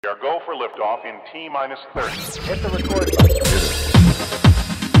We are go for liftoff in T minus 30. Hit the record button.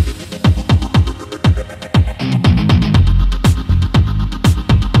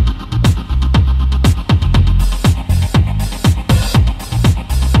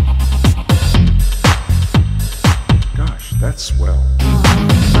 Gosh, that's swell.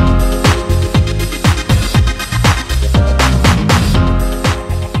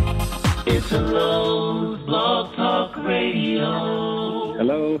 Italo Blog Talk Radio.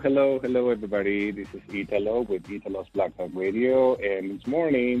 Hello, everybody. This is Italo with Italo's Blog Talk Radio, and this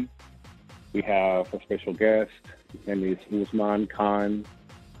morning we have a special guest. His name is Usman Khan.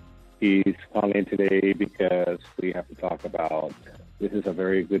 He's calling today because we have to talk about. This is a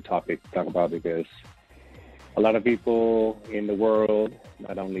very good topic to talk about because a lot of people in the world,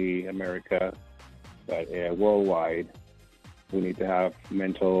 not only America, but worldwide, we need to have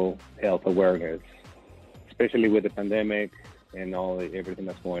mental health awareness, especially with the pandemic and everything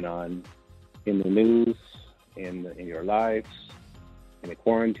that's going on in the news, in your lives, in the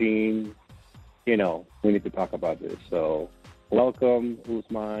quarantine. We need to talk about this. So welcome,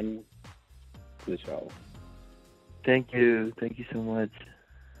 Usman, to the show. Thank you so much.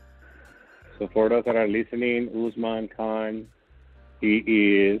 So for those that are listening, Usman Khan, he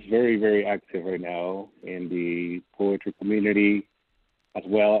is very, very active right now in the poetry community as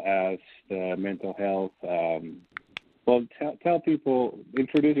well as the mental health. Well, tell people,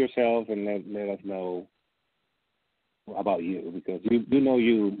 introduce yourself and let us know about you, because you know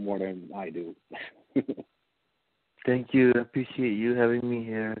you more than I do. Thank you. I appreciate you having me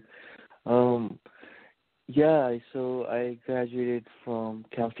here. So I graduated from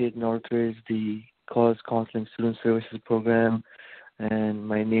Cal State Northridge, the College Counseling Student Services Program, and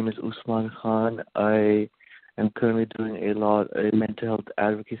my name is Usman Khan. I am currently doing a lot of mental health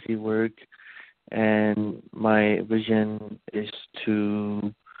advocacy work, and my vision is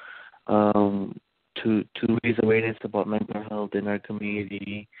to raise awareness about mental health in our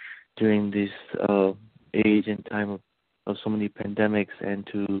community during this age and time of so many pandemics, and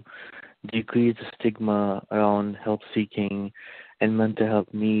to decrease the stigma around help seeking and mental health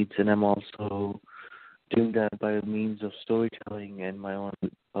needs. And I'm also doing that by means of storytelling and my own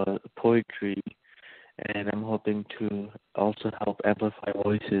poetry, and I'm hoping to also help amplify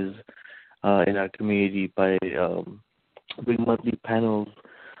voices in our community by doing monthly panels,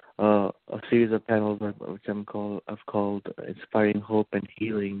 a series of panels which I've called Inspiring Hope and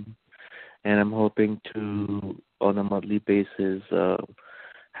Healing, and I'm hoping to, on a monthly basis,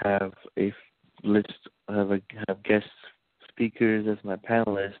 have guest speakers as my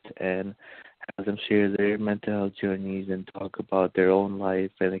panelists and have them share their mental health journeys and talk about their own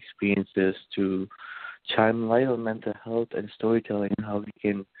life and experiences to shine light on mental health and storytelling, and how we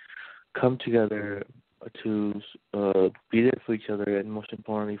can come together to be there for each other and, most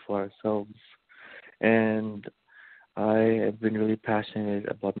importantly, for ourselves. And I have been really passionate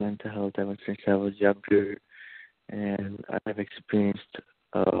about mental health ever since I was younger, and I've experienced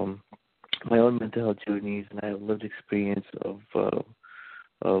my own mental health journeys, and I have lived experience of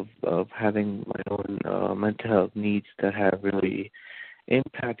having my own mental health needs that have really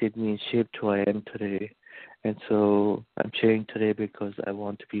impacted me and shaped who I am today. And so I'm sharing today because I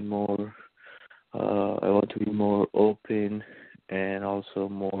want to be more open and also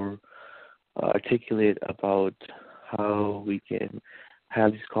more articulate about how we can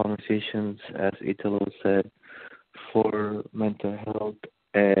have these conversations, as Italo said, for mental health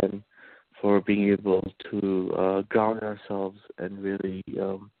and for being able to ground ourselves and really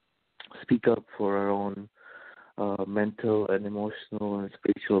speak up for our own mental and emotional and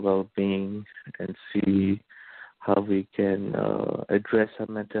spiritual well-being, and see how we can address our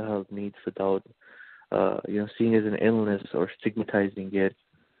mental health needs without seeing it as an illness or stigmatizing it.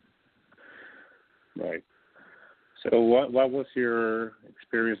 Right. So what was your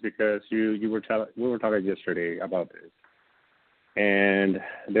experience? Because we were talking yesterday about this, and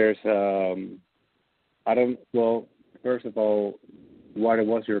there's first of all, what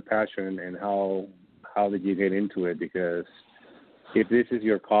was your passion and how did you get into it? Because if this is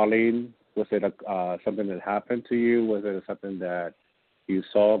your calling, was it something that happened to you? Was it something that you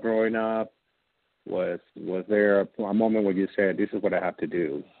saw growing up? Was there a moment where you said, "This is what I have to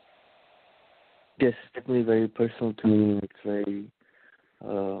do"? Yes, it's definitely very personal to me. It's very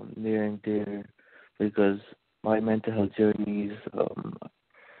near and dear, because my mental health journeys,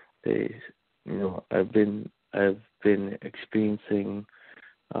 I've been experiencing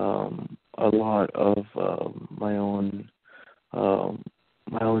a lot of my own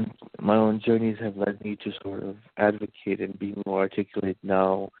journeys have led me to sort of advocate and be more articulate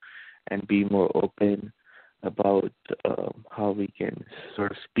now and be more open about how we can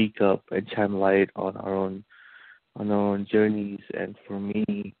sort of speak up and shine light on our own journeys. And for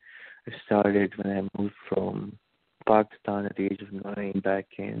me, it started when I moved from Pakistan at the age of 9 back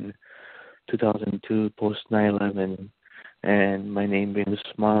in 2002, post 9/11. And my name being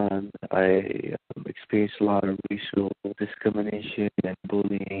Usman, I experienced a lot of racial discrimination and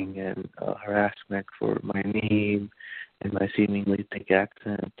bullying and harassment for my name and my seemingly thick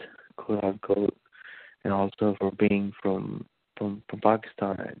accent, quote unquote, and also for being from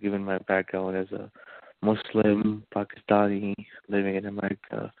Pakistan, given my background as a Muslim Pakistani living in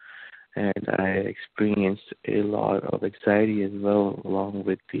America. And I experienced a lot of anxiety as well, along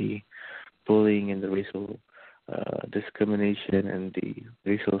with the bullying and the racial discrimination and the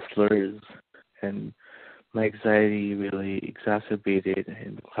racial slurs. And my anxiety really exacerbated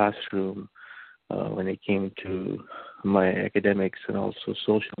in the classroom when it came to my academics and also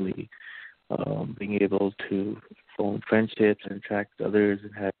socially, being able to form friendships and attract others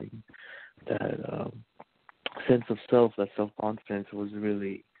and having that sense of self, that self-confidence was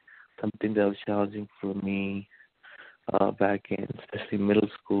really something that was challenging for me back in especially middle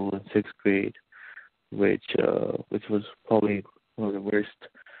school and sixth grade, which was probably one of the worst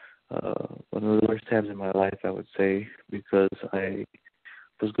times in my life, I would say, because I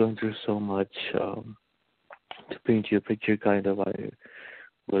was going through so much. To paint you a picture, kind of, I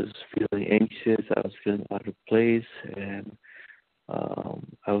was feeling anxious, I was feeling out of place, and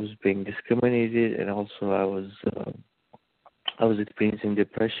I was being discriminated, and also I was experiencing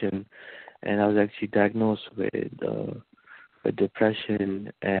depression, and I was actually diagnosed with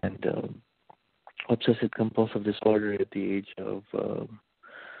depression and obsessive compulsive disorder at the age of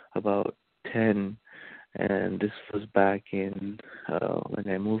about 10, and this was back in when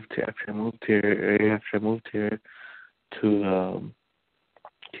I moved here. After I moved here to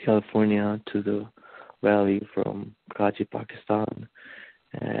California, to the Valley from Karachi, Pakistan,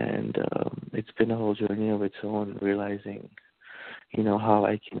 and it's been a whole journey of its own, realizing, how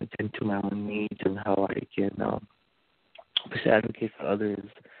I can attend to my own needs and how I can just advocate for others.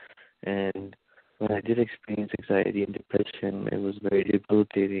 And when I did experience anxiety and depression, it was very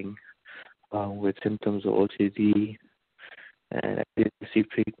debilitating, with symptoms of OCD, and I did receive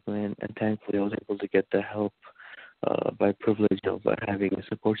treatment, and thankfully I was able to get the help by privilege of having a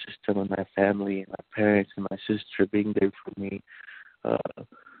support system of my family and my parents and my sister being there for me,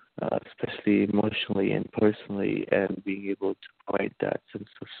 especially emotionally and personally, and being able to provide that sense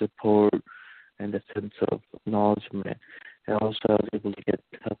of support and that sense of acknowledgement. And also I was able to get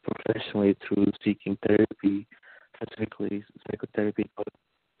help professionally through seeking therapy, specifically psychotherapy,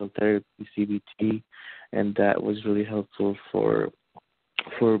 therapy, CBT, and that was really helpful for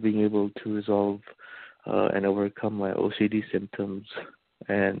being able to resolve and overcome my OCD symptoms,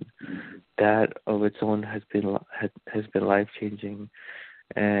 and that of its own has been life changing.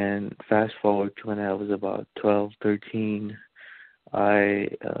 And fast forward to when I was about 12, 13, I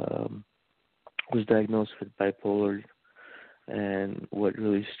was diagnosed with bipolar, and what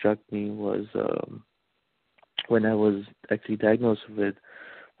really struck me was when I was actually diagnosed with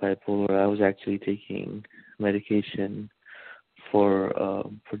bipolar, I was actually taking medication for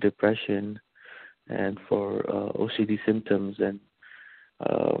depression and for OCD symptoms, and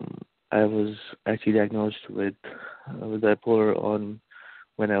I was actually diagnosed with bipolar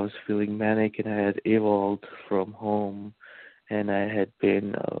when I was feeling manic, and I had evolved from home, and I had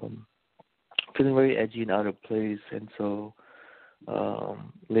been feeling very edgy and out of place. And so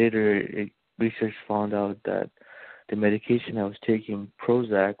later, research found out that the medication I was taking,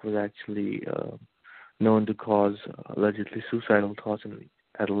 Prozac, was actually known to cause allegedly suicidal thoughts in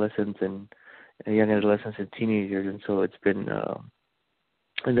adolescents and young adolescents and teenagers. And so it's been,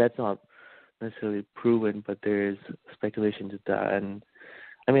 and that's not necessarily proven, but there is speculation to that. And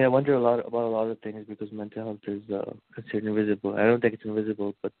I mean, I wonder about a lot of things, because mental health is considered invisible. I don't think it's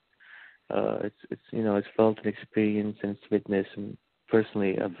invisible, but it's felt and experienced and it's witnessed. And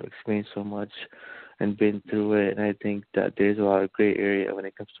personally, I've experienced so much and been through it, and I think that there's a lot of gray area when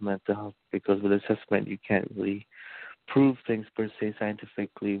it comes to mental health, because with assessment you can't really prove things per se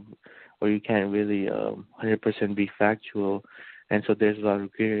scientifically, or you can't really 100% be factual, and so there's a lot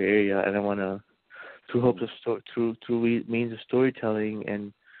of gray area. And I want to, through means of storytelling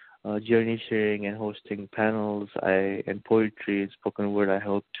and journey sharing and hosting panels, and poetry and spoken word, I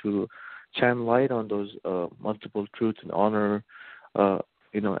hope to shine light on those multiple truths and honor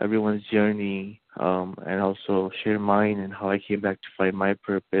everyone's journey, and also share mine and how I came back to find my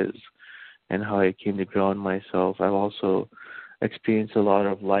purpose and how I came to ground myself. I've also experienced a lot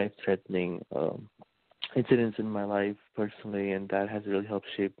of life-threatening incidents in my life personally, and that has really helped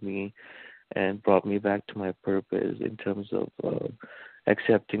shape me and brought me back to my purpose in terms of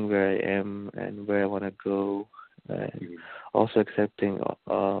accepting where I am and where I want to go, and also accepting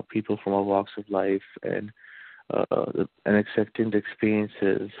people from all walks of life, and accepting the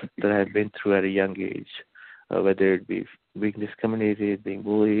experiences that I've been through at a young age, whether it be being discriminated, being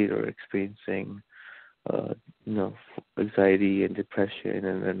bullied, or experiencing, anxiety and depression,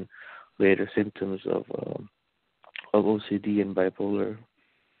 and then later symptoms of OCD and bipolar.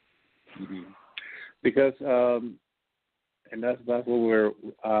 Mm-hmm. Because and that's what we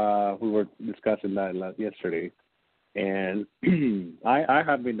were discussing that yesterday, and I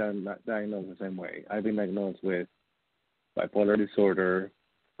have been diagnosed the same way. I've been diagnosed with bipolar disorder,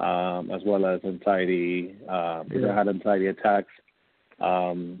 as well as anxiety. Because I had anxiety attacks,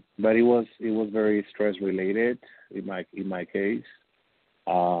 but it was very stress related in my case,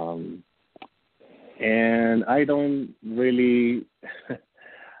 and I don't really.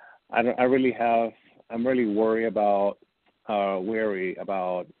 I'm really wary about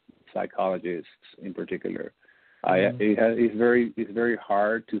psychologists in particular. It's very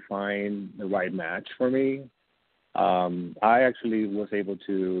hard to find the right match for me. I actually was able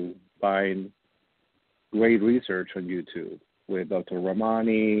to find great research on YouTube with Dr.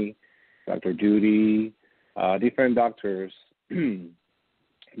 Ramani, Dr. Judy, different doctors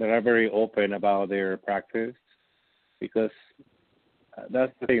that are very open about their practice, because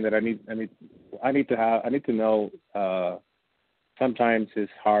that's the thing that I need to know. Sometimes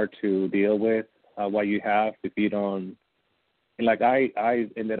it's hard to deal with what you have if you don't. Like I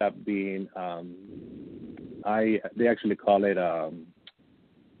ended up being they actually call it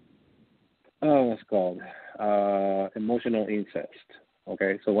what's it called emotional incest.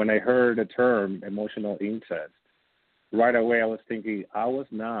 Okay, so when I heard the term emotional incest, right away I was thinking I was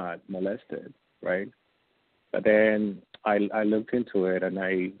not molested, right? But then I looked into it, and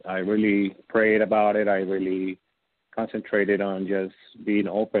I really prayed about it. I really concentrated on just being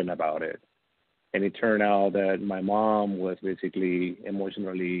open about it. And it turned out that my mom was basically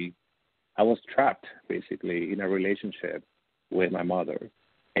emotionally, I was trapped basically in a relationship with my mother.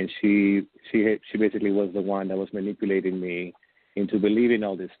 And she basically was the one that was manipulating me into believing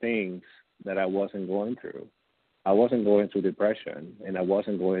all these things that I wasn't going through. I wasn't going through depression, and I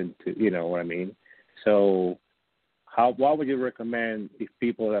wasn't going to, you know what I mean? So what would you recommend if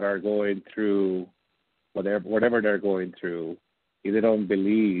people that are going through whatever they're going through, if they don't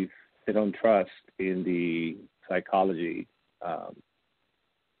believe, they don't trust in the psychology,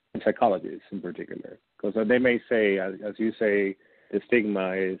 and psychologists in particular? Because they may say, as you say, the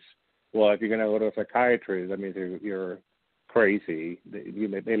stigma is, well, if you're going to go to a psychiatrist, that means you're crazy.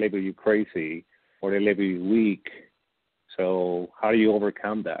 They label you crazy, or they label you weak. So how do you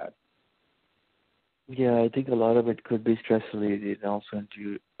overcome that? Yeah, I think a lot of it could be stress related, and also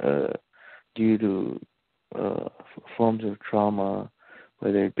due to forms of trauma,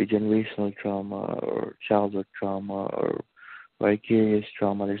 whether it be generational trauma or childhood trauma or vicarious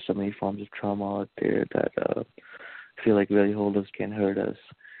trauma. There's so many forms of trauma out there that I feel like really hold us, can hurt us.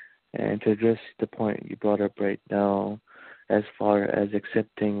 And to address the point you brought up right now, as far as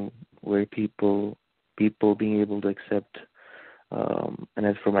accepting where people being able to accept, and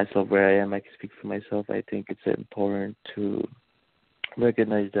as for myself, where I am, I can speak for myself. I think it's important to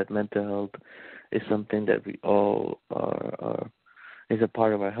recognize that mental health is something that we all is a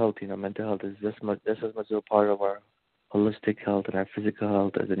part of our health. You know, mental health is just as much a part of our holistic health and our physical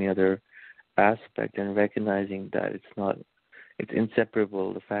health as any other aspect. And recognizing that it's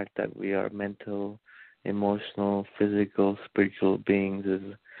inseparable. The fact that we are mental, emotional, physical, spiritual beings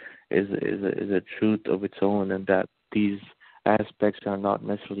is a truth of its own, and that these aspects are not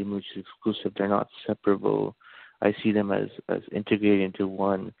necessarily mutually exclusive. They're not separable. I see them as integrated into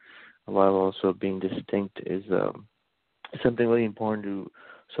one, while also being distinct, is something really important to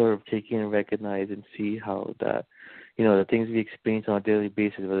sort of take in and recognize and see how that, you know, the things we experience on a daily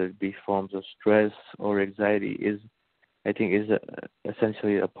basis, whether it be forms of stress or anxiety, is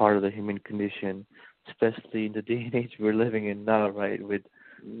essentially a part of the human condition, especially in the day and age we're living in now, right? With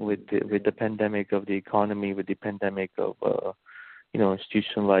the pandemic of the economy, with the pandemic of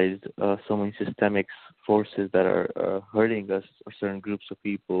institutionalized so many systemic forces that are hurting us or certain groups of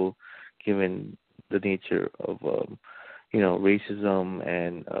people, given the nature of racism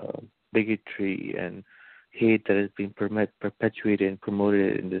and bigotry and hate that has been perpetuated and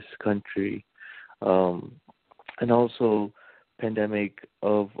promoted in this country, and also pandemic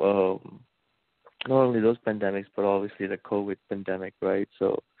of not only those pandemics, but obviously the COVID pandemic, right?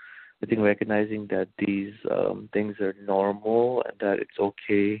 So I think recognizing that these things are normal and that it's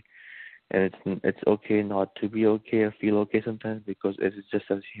okay, and it's okay not to be okay or feel okay sometimes, because it's just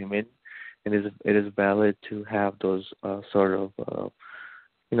as human. it is valid to have those sort of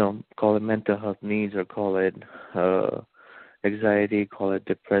call it mental health needs or call it anxiety, call it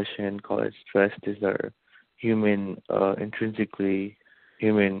depression, call it stress. These are human, intrinsically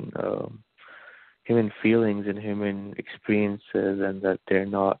human, human feelings and human experiences, and that they're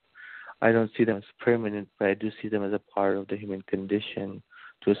not. I don't see them as permanent, but I do see them as a part of the human condition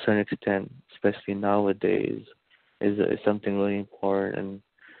to a certain extent, especially nowadays, is something really important. And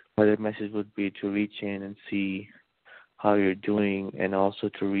my other message would be to reach in and see how you're doing, and also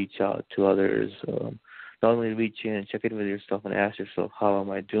to reach out to others. Not only reach in and check in with yourself and ask yourself, how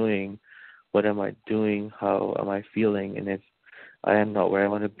am I doing? What am I doing? How am I feeling? And if I am not where I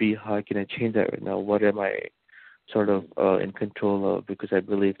want to be, how can I change that right now? What am I sort of in control of? Because I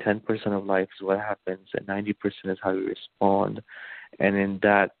believe 10% of life is what happens, and 90% is how you respond. And in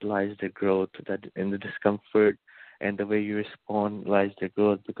that lies the growth, that in the discomfort and the way you respond lies the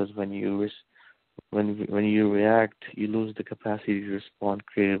growth. Because when you when you react, you lose the capacity to respond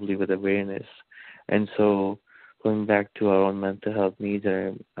creatively with awareness. And so, going back to our own mental health needs,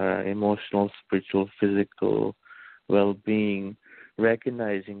 our emotional, spiritual, physical well-being,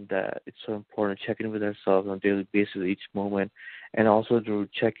 recognizing that it's so important to check in with ourselves on a daily basis, each moment, and also to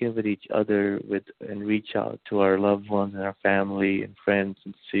check in with each other and reach out to our loved ones and our family and friends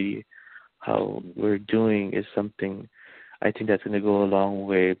and see how we're doing is something I think that's going to go a long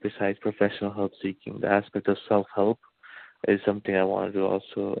way. Besides professional help seeking, the aspect of self-help is something I wanted to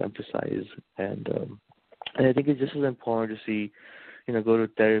also emphasize. And I think it's just as important to see, go to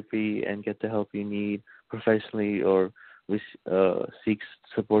therapy and get the help you need professionally, or seek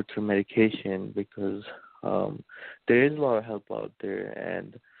support through medication, because there is a lot of help out there.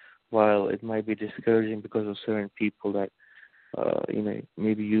 And while it might be discouraging because of certain people that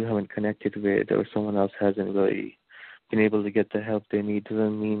maybe you haven't connected with, or someone else hasn't really been able to get the help they need,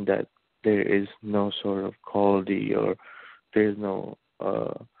 doesn't mean that there is no sort of quality, or there's no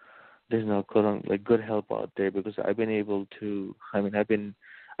good help out there. Because I've been able to, I've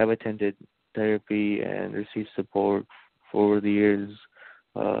attended therapy and received support for the years,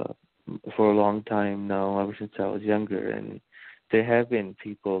 for a long time now, ever since I was younger. And there have been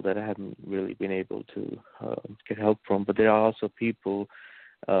people that I haven't really been able to get help from, but there are also people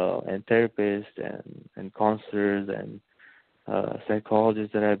and therapists and counselors and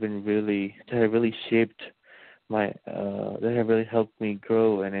psychologists that have really shaped that have really helped me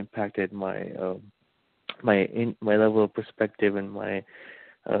grow and impacted my level of perspective and my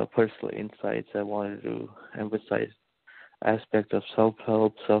personal insights. I wanted to emphasize aspect of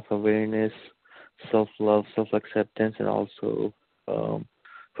self-help, self-awareness, self-love, self-acceptance, and also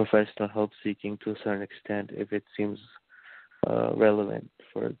professional help seeking to a certain extent if it seems relevant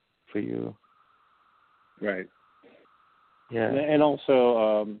for you. Right. Yeah. And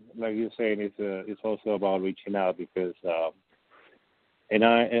also, like you're saying, it's also about reaching out, because and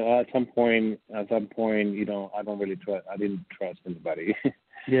I at some point, I don't really trust. I didn't trust anybody.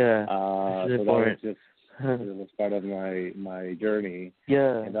 Yeah. So that was just it was part of my journey.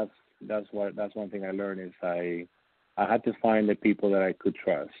 Yeah. And that's one thing I learned is I had to find the people that I could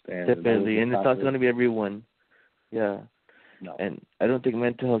trust. And definitely, and it's not going to be everyone. Yeah. No. And I don't think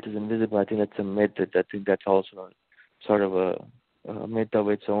mental health is invisible. I think that's a myth. I think that's also sort of a myth of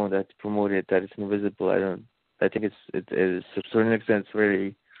its own that's promoted, that it's invisible. I think it is to a certain extent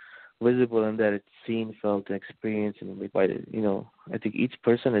very visible in that it's seen, felt, and experienced, and by I think each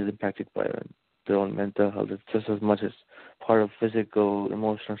person is impacted by their own mental health. It's just as much as part of physical,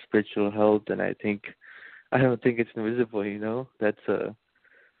 emotional, spiritual health. And I don't think it's invisible. That's a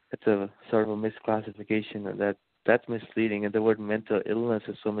sort of a misclassification, and that's misleading. And the word mental illness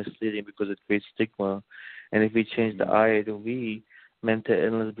is so misleading because it creates stigma. And if we change the I to we, mental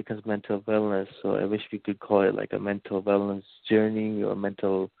illness becomes mental wellness. So I wish we could call it like a mental wellness journey, or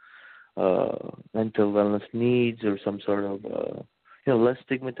mental wellness needs, or some sort of less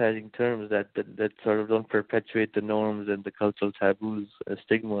stigmatizing terms that sort of don't perpetuate the norms and the cultural taboos,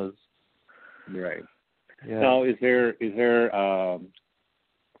 stigmas. Right. Yeah. Now, is there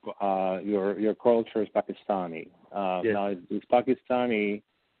your culture is Pakistani? Yes. Now, is Pakistani,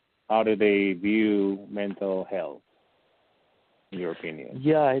 how do they view mental health, in your opinion?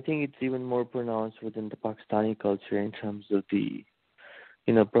 Yeah, I think it's even more pronounced within the Pakistani culture in terms of the,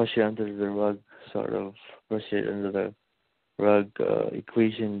 brush it under the rug, sort of brush it under the rug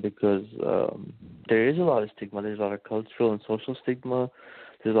equation, because there is a lot of stigma. There's a lot of cultural and social stigma.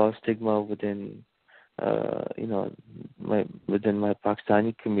 There's a lot of stigma within, within my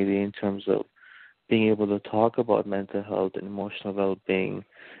Pakistani community in terms of being able to talk about mental health and emotional well-being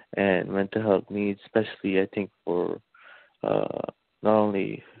and mental health needs, especially I think for not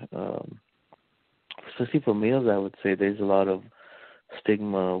only especially for males, I would say there's a lot of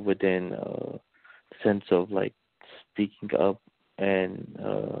stigma within sense of like speaking up and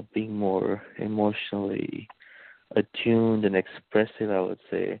being more emotionally attuned and expressive, I would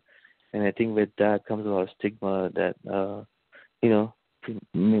say. And I think with that comes a lot of stigma that you know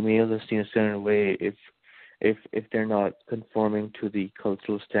males are seen a certain way if they're not conforming to the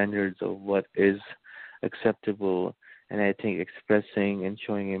cultural standards of what is acceptable. And I think expressing and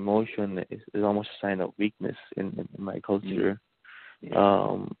showing emotion is almost a sign of weakness in my culture.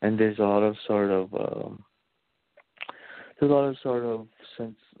 And there's a lot of sort of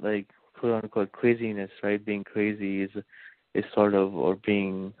sense like quote unquote craziness, right? Being crazy is sort of or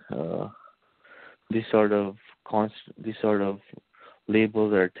being these sort of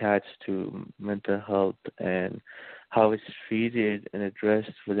labels are attached to mental health, and how it's treated and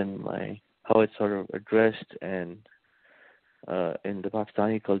addressed how it's sort of addressed and in the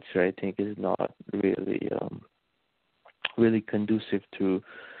Pakistani culture, I think is not really conducive to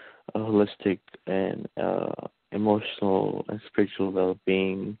a holistic and emotional and spiritual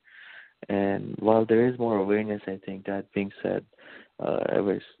well-being. And while there is more awareness, I think that being said,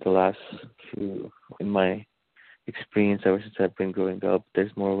 ever since the last few, in my experience, ever since I've been growing up,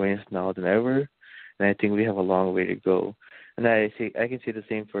 there's more awareness now than ever, and I think we have a long way to go. And I can say the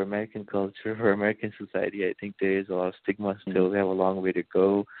same for American culture, for American society. I think there is a lot of stigma still. We have a long way to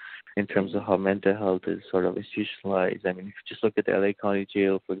go in terms of how mental health is sort of institutionalized. I mean, if you just look at the LA County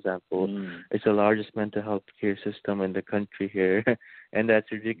Jail, for example, it's the largest mental health care system in the country here, and that's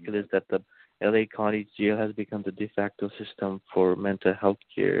ridiculous that the LA County Jail has become the de facto system for mental health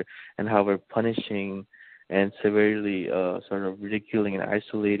care, and how we're punishing and severely sort of ridiculing and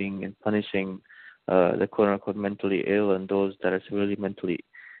isolating and punishing the quote-unquote mentally ill and those that are severely mentally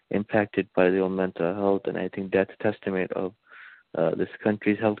impacted by their own mental health. And I think that's a testament of this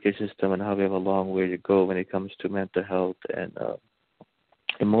country's healthcare system and how we have a long way to go when it comes to mental health and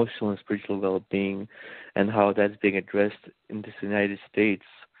emotional and spiritual well-being, and how that's being addressed in the United States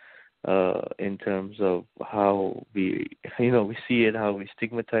in terms of how we see it, how we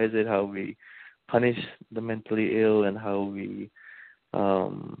stigmatize it, how we punish the mentally ill, and how we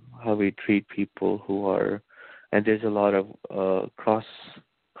treat people who are, and there's a lot of cross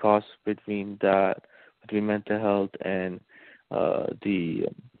between mental health and the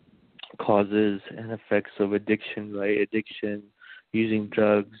causes and effects of addiction, right? Addiction, using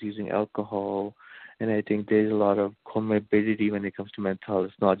drugs, using alcohol, and I think there's a lot of comorbidity when it comes to mental health.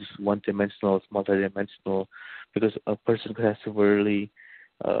 It's not just one-dimensional; it's multidimensional, because a person could have severely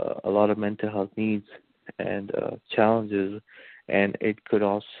a lot of mental health needs and challenges, and it could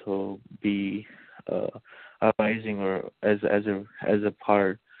also be arising or as a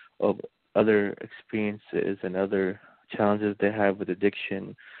part of other experiences and other challenges they have with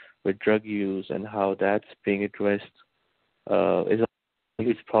addiction, with drug use, and how that's being addressed is a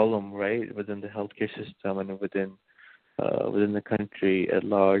huge problem, right, within the healthcare system and within the country at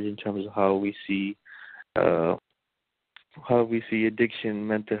large in terms of how we see addiction,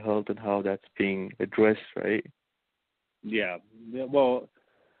 mental health, and how that's being addressed, right? Yeah. Well,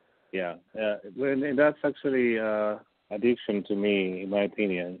 yeah. And that's actually addiction to me, in my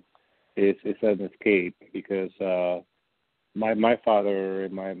opinion, is an escape, because my father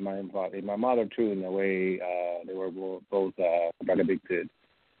and my mother too, in a way, they were both drug addicted.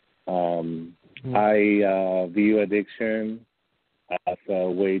 I view addiction as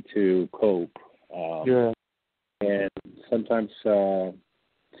a way to cope. And sometimes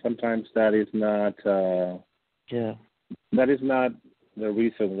that is not. That is not the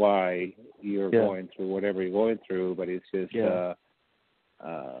reason why you're going through whatever you're going through, but it's just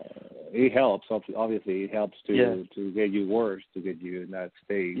it helps. Obviously, it helps to get you worse, to get you in that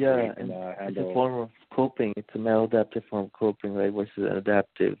state. Yeah, and it's a form of coping. It's a maladaptive form of coping, right, versus an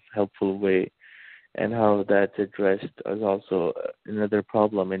adaptive, helpful way. And how that's addressed is also another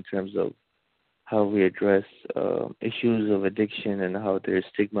problem in terms of how we address issues of addiction, and how there's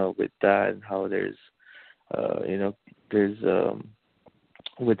stigma with that, and how there's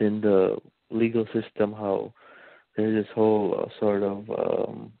within the legal system, how there's this whole sort of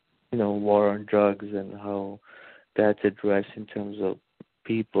war on drugs, and how that's addressed in terms of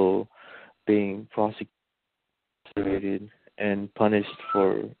people being prosecuted and punished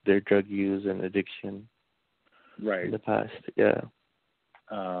for their drug use and addiction in the past. And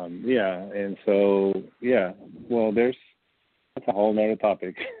so well, that's a whole nother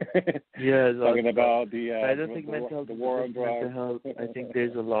topic. Talking about the I don't think the war on drugs. Mental health. I think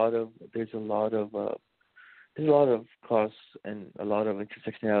there's a lot of cross and a lot of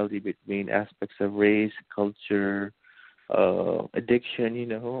intersectionality between aspects of race, culture, addiction,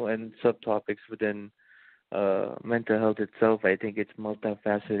 and subtopics within mental health itself. I think it's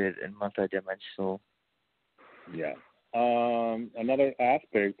multifaceted and multidimensional. Yeah. Another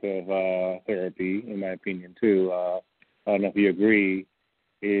aspect of therapy, in my opinion, too, I don't know if you agree,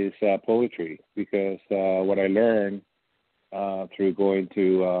 is poetry. Because what I learned through going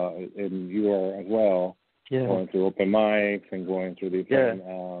to, and you are as well, going through open mics and going through different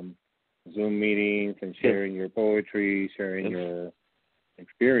Zoom meetings and sharing your poetry, sharing your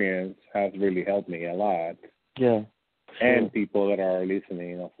experience has really helped me a lot. Yeah. And people that are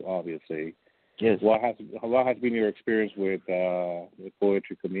listening, obviously. Yes. What has been your experience with the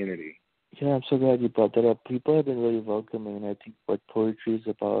poetry community? Yeah, I'm so glad you brought that up. People have been really welcoming, and I think what poetry is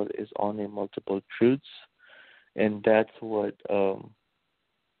about is honoring multiple truths, and that's what I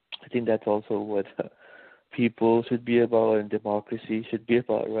think that's also what people should be about, and democracy should be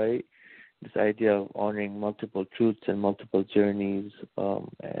about, right? This idea of honoring multiple truths and multiple journeys,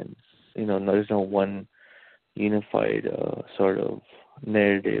 and there's no one unified sort of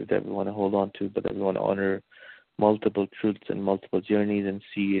narrative that we want to hold on to, but that we want to honor multiple truths and multiple journeys and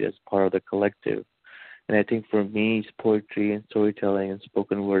see it as part of the collective. And I think for me, poetry and storytelling and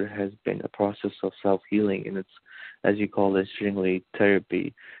spoken word has been a process of self-healing, and it's, as you call it, stringly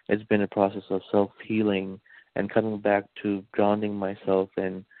therapy. It's been a process of self-healing and coming back to grounding myself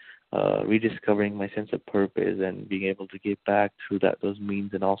and rediscovering my sense of purpose and being able to give back through those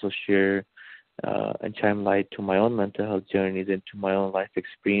means, and also share and shine light to my own mental health journeys and to my own life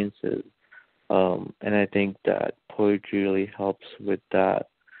experiences. And I think that poetry really helps with that,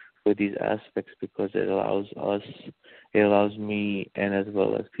 with these aspects, because it allows me, and as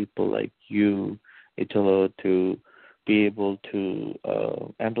well as people like you, Italo, to be able to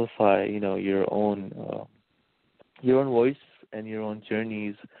amplify, your own voice and your own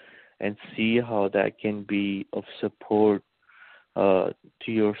journeys, and see how that can be of support to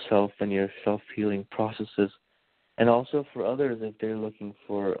yourself and your self-healing processes, and also for others if they're looking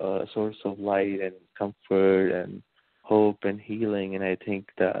for a source of light and comfort and hope and healing. And I think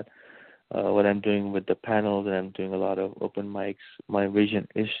that what I'm doing with the panels, and I'm doing a lot of open mics, my vision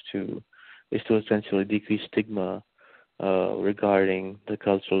is to essentially decrease stigma regarding the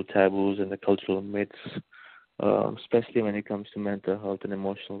cultural taboos and the cultural myths, especially when it comes to mental health and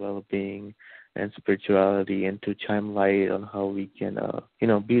emotional well-being and spirituality, and to chime light on how we can,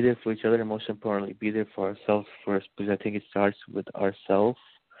 be there for each other, and most importantly, be there for ourselves first, because I think it starts with ourselves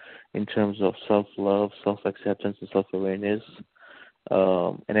in terms of self-love, self-acceptance, and self-awareness.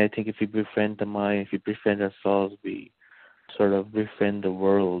 And I think if we befriend the mind, if we befriend ourselves, we sort of befriend the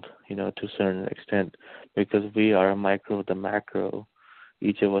world, to a certain extent, because we are a micro of the macro,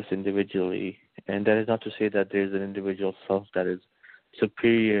 each of us individually. And that is not to say that there's an individual self that is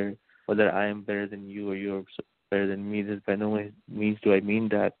superior, or that I am better than you or you're better than me. This by no means do I mean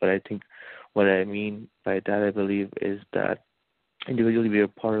that, but I think what I mean by that, I believe, is that individually we are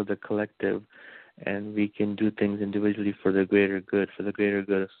part of the collective, and we can do things individually for the greater good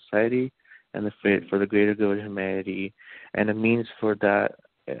of society, and for the greater good of humanity. And a means for that,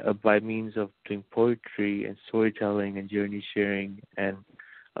 by means of doing poetry and storytelling and journey sharing, and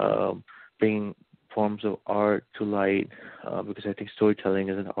bringing forms of art to light, because I think storytelling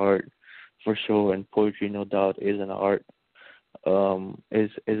is an art for sure, and poetry, no doubt, is an art,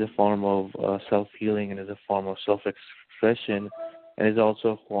 is a form of self-healing, and is a form of self-expression, and is also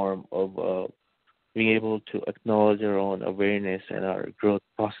a form of being able to acknowledge our own awareness and our growth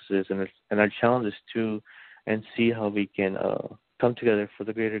processes and our challenges too, and see how we can come together for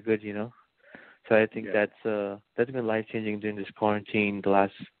the greater good, So I think that's been life-changing during this quarantine, the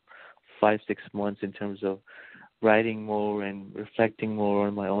last 5-6 months, in terms of writing more and reflecting more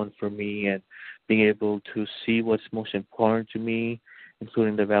on my own for me, and being able to see what's most important to me,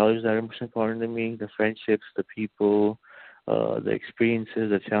 including the values that are most important to me, the friendships, the people, the experiences,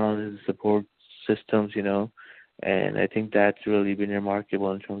 the challenges, the support systems, And I think that's really been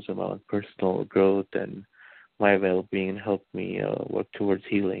remarkable in terms of my own personal growth and my well-being, and helped me work towards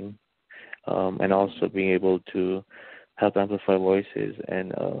healing, and also being able to help amplify voices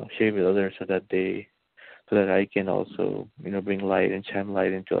and share with others, so that I can also, bring light and shine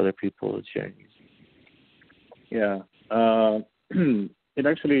light into other people's journeys. Yeah. And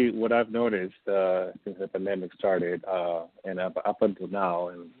actually, what I've noticed since the pandemic started, and up until now,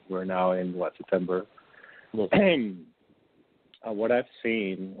 and we're now in, September, what I've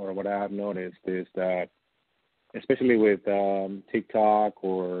seen, or what I have noticed, is that, especially with TikTok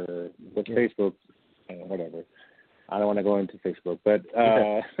or with Facebook, whatever, I don't want to go into Facebook, but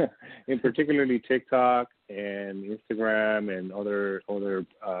in particularly TikTok and Instagram and other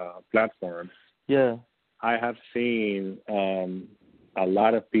platforms. Yeah. I have seen a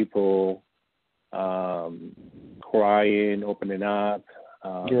lot of people crying, opening up,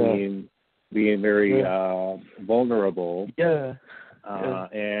 being very vulnerable. Yeah.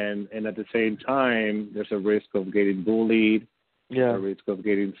 And at the same time, there's a risk of getting bullied, a risk of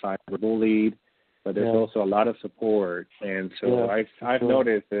getting cyberbullied, but there's also a lot of support. And so I've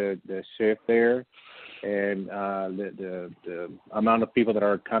noticed the shift there, and the amount of people that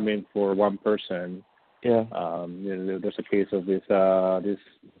are coming for one person. Yeah. There's a case of this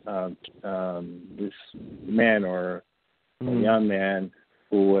man or a young man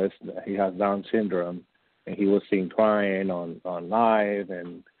he has Down syndrome, and he was seen crying on live,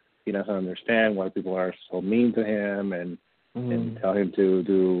 and he doesn't understand why people are so mean to him and tell him to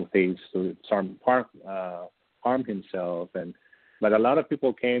do things to harm himself. But a lot of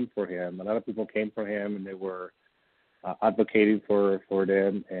people came for him. And they were advocating for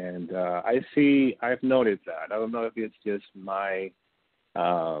them. And I've noticed that. I don't know if it's just my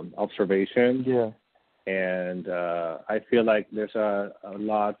observation. Yeah. And I feel like there's a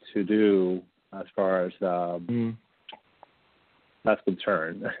lot to do as far as that's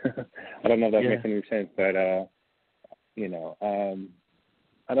concerned. I don't know if that makes any sense, but I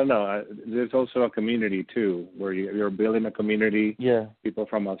don't know. There's also a community too, where you're building a community. Yeah. People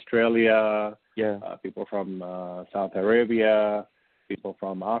from Australia. Yeah. People from Saudi Arabia. People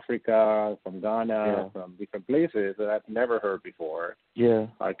from Africa, from Ghana, from different places that I've never heard before. Yeah.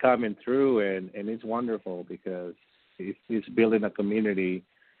 Are coming through, and it's wonderful because it's building a community.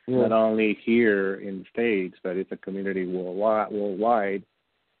 Not only here in the States, but it's a community worldwide.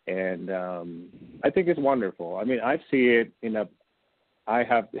 And I think it's wonderful. I mean, I see it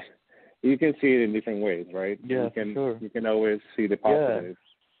you can see it in different ways, right? Yeah, for sure. You can always see the positives.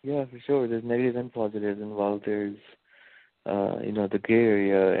 Yeah, for sure. There's negatives and positives involved. There's, the gray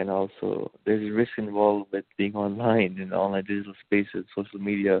area, and also there's risk involved with being online in online digital spaces, social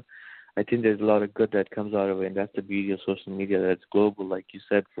media. I think there's a lot of good that comes out of it, and that's the beauty of social media. That's global, like you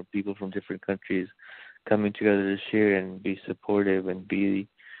said, for people from different countries coming together to share and be supportive and be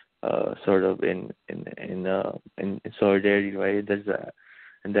sort of in solidarity, right? There's that,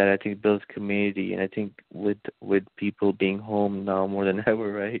 and that I think builds community. And I think with people being home now more than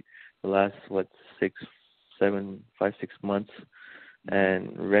ever, right? The last 5, 6 months,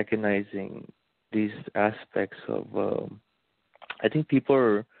 and recognizing these aspects of, I think people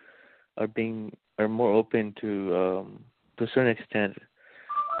are more open to a certain extent.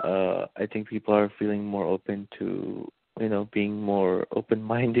 I think people are feeling more open to being more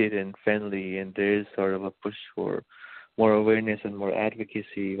open-minded and friendly, and there is sort of a push for more awareness and more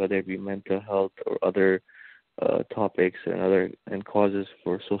advocacy, whether it be mental health or other topics and causes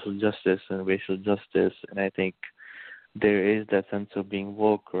for social justice and racial justice. And I think there is that sense of being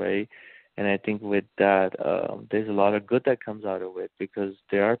woke, right? And I think with that, there's a lot of good that comes out of it, because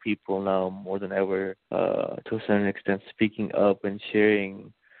there are people now more than ever, to a certain extent, speaking up and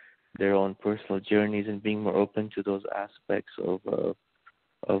sharing their own personal journeys and being more open to those aspects of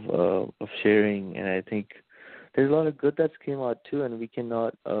sharing. And I think there's a lot of good that's came out too, and we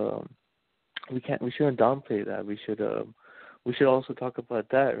shouldn't downplay that. We should also talk about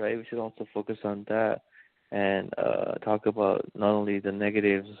that, right? We should also focus on that and talk about not only the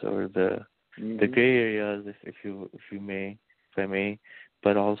negatives or the gray areas, if I may,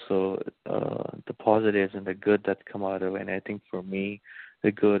 but also the positives and the good that's come out of it. And I think for me,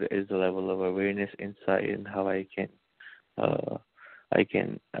 the good is the level of awareness, insight, and how I can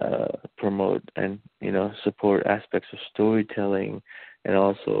promote and support aspects of storytelling, and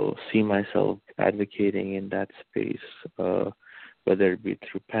also see myself advocating in that space, whether it be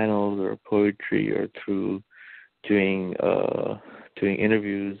through panels or poetry or through doing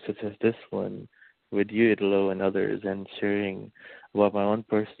interviews such as this one with you, Italo, and others, and sharing about my own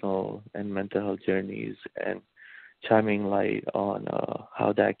personal and mental health journeys, and shining light on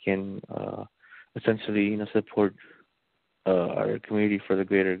how that can essentially support our community for the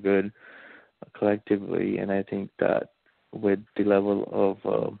greater good collectively. And I think that with the level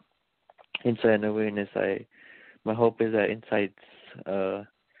of insight and awareness, my hope is that insight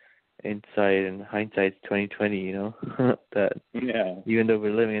and hindsight's 2020. That even though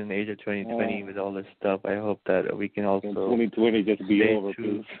we're living in the age of 2020 with all this stuff, I hope that we can also 2020 just be over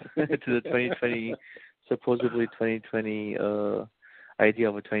to the 2020 supposedly 2020 idea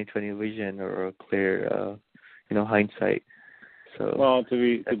of a 2020 vision or a clear hindsight. So well,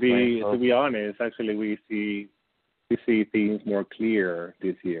 to be honest, actually we see things more clear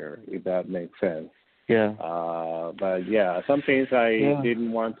this year, if that makes sense. Yeah. But some things I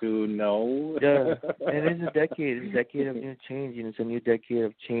didn't want to know. Yeah. And it's a decade. It's a decade of change, and it's a new decade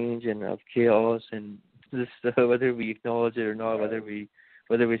of change and of chaos and just whether we acknowledge it or not, whether we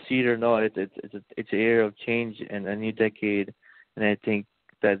see it or not, it's an era of change and a new decade, and I think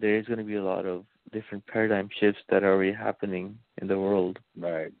that there is going to be a lot of different paradigm shifts that are already happening in the world.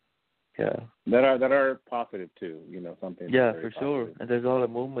 Right. Yeah. That are positive too. Something. Yeah, very for sure. positive. And there's a lot of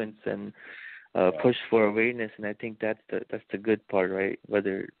movements and push for awareness, and I think that's the good part, right?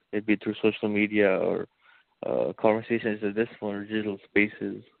 Whether it be through social media or conversations like this one or digital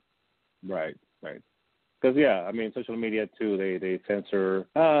spaces. Right. Because social media too. They censor.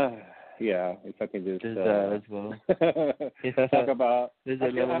 If I can just There's that as well. talk about. I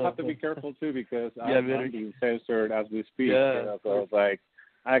have to be careful too because Yeah, I'm being censored as we speak. Yeah, So it's like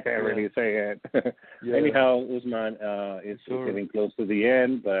I can't really say it. Yeah. Anyhow, Usman, it's getting close to the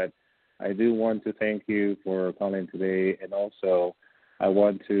end, but I do want to thank you for calling today, and also I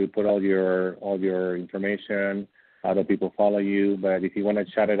want to put all your information, how do people follow you. But if you want to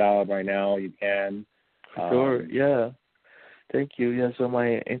shout it out right now, you can. Sure. Yeah. Thank you. Yeah. So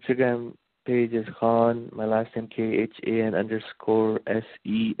my Instagram page is Khan. My last name KHAN_SELING.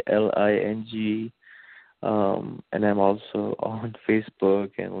 And I'm also on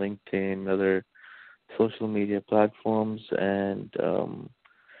Facebook and LinkedIn and other social media platforms. And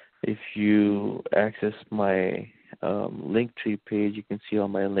if you access my Linktree page, you can see all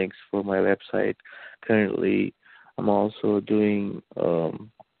my links for my website. Currently, I'm also doing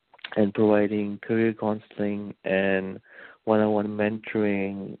and providing career counseling and one-on-one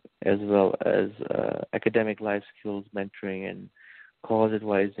mentoring, as well as academic life skills mentoring and college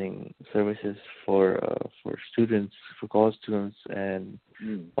advising services for students, for college students, and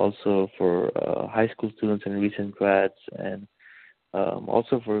also for high school students and recent grads, and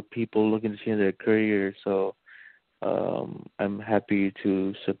also for people looking to change their career. So I'm happy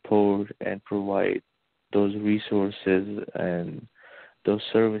to support and provide those resources and those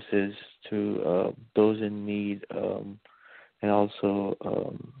services to those in need. And also,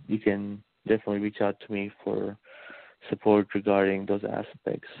 you can definitely reach out to me for support regarding those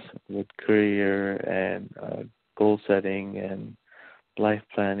aspects with career and goal setting and life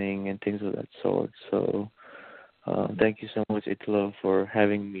planning and things of that sort. So thank you so much, Italo, for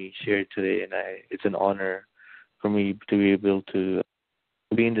having me share today. And it's an honor for me to be able to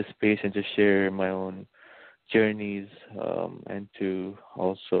be in this space and just share my own journeys, and to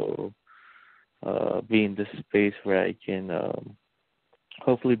also be in this space where I can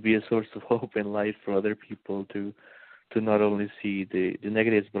hopefully be a source of hope and light for other people to not only see the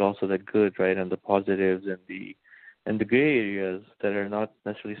negatives but also the good, right, and the positives and the gray areas that are not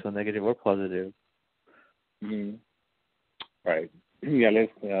necessarily so negative or positive. Mm-hmm. Right. Yeah.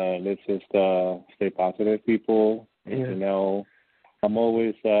 Let's just stay positive, people. Yeah. I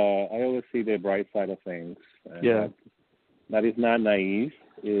always see the bright side of things. Yeah. That is not naive.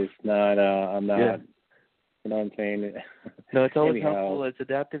 It's not. I'm not. Yeah. You know what I'm saying? No, it's always helpful. It's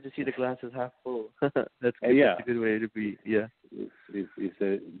adaptive to see the glass as half full. That's good. Yeah. That's a good way to be. Yeah.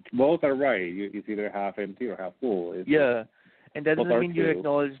 Both are right. It's either half empty or half full. And that doesn't mean you true.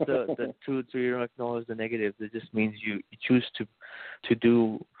 acknowledge the truth or you don't acknowledge the negatives. It just means you choose to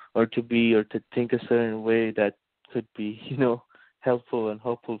do or to be or to think a certain way that could be, helpful and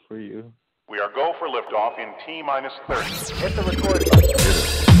hopeful for you. We are go for liftoff in T-minus 30. Hit the record button.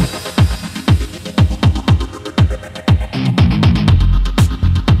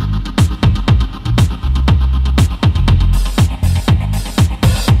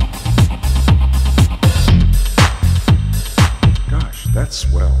 Gosh, that's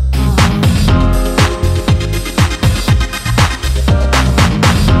swell.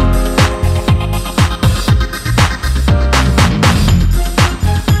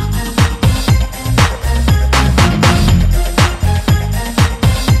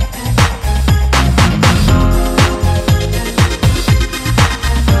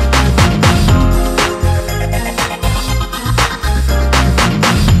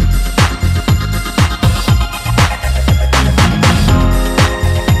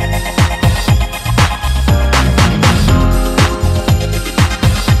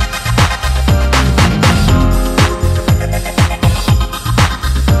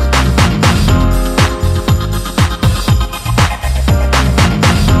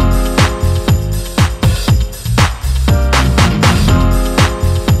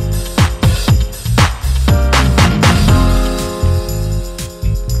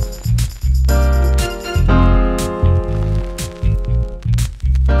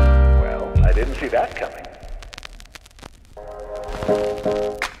 Well, I didn't see that coming.